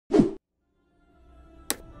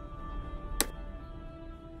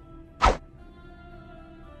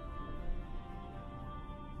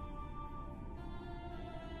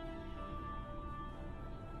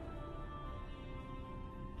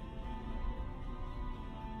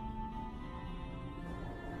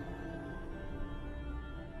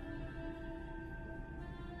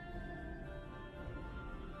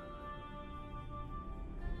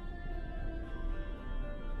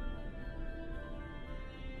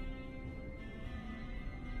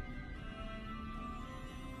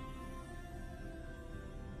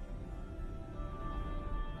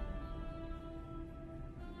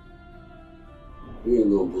You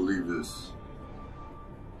ain't gonna believe this.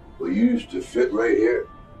 But you used to fit right here.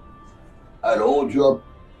 I'd hold you up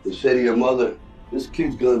and say to your mother, this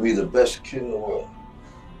kid's gonna be the best kid in the world.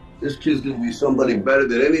 This kid's gonna be somebody better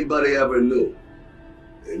than anybody ever knew.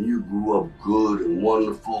 And you grew up good and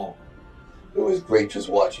wonderful. It was great just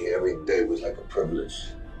watching you every day. It was like a privilege.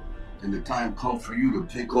 And the time come for you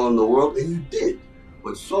to take on the world, and you did.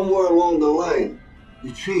 But somewhere along the line,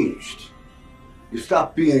 you changed. You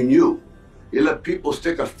stopped being you. You let people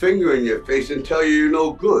stick a finger in your face and tell you you're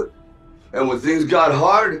no good. And when things got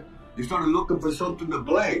hard, you started looking for something to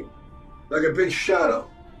blame, like a big shadow.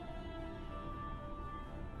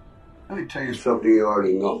 Let me tell you something you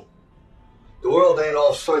already know. The world ain't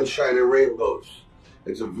all sunshine and rainbows.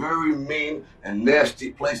 It's a very mean and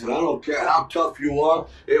nasty place, and I don't care how tough you are,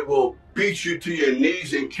 it will beat you to your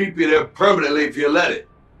knees and keep you there permanently if you let it.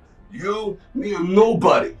 You, me, or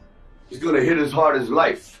nobody is gonna hit as hard as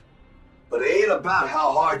life. But it ain't about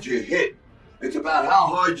how hard you hit. It's about how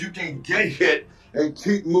hard you can get hit and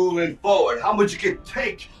keep moving forward. How much you can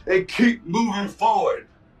take and keep moving forward.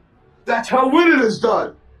 That's how winning is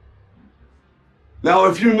done. Now,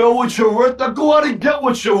 if you know what you're worth, now go out and get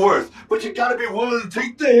what you're worth. But you gotta be willing to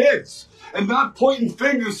take the hits and not pointing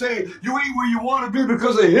fingers saying you ain't where you want to be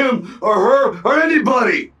because of him or her or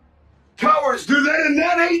anybody. Cowards do that, and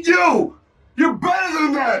that ain't you. You're better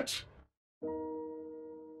than that.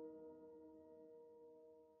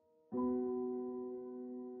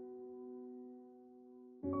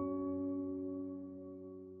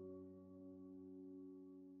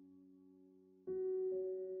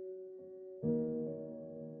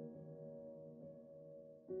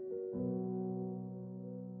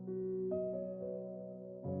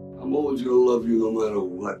 I'm always gonna love you no matter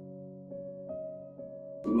what.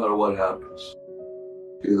 No matter what happens.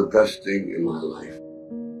 You're the best thing in my life.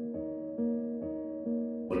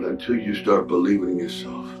 But until you start believing in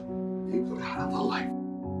yourself, you could have a life.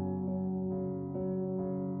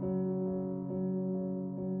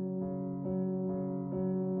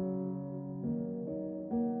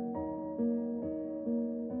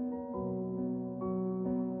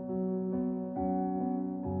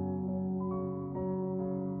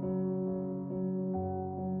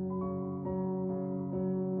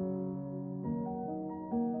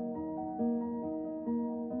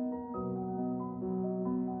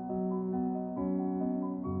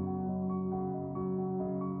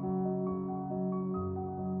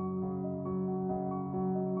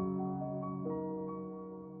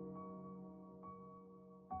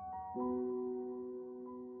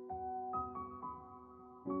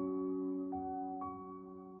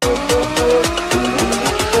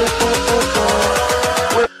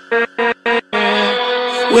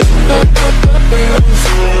 With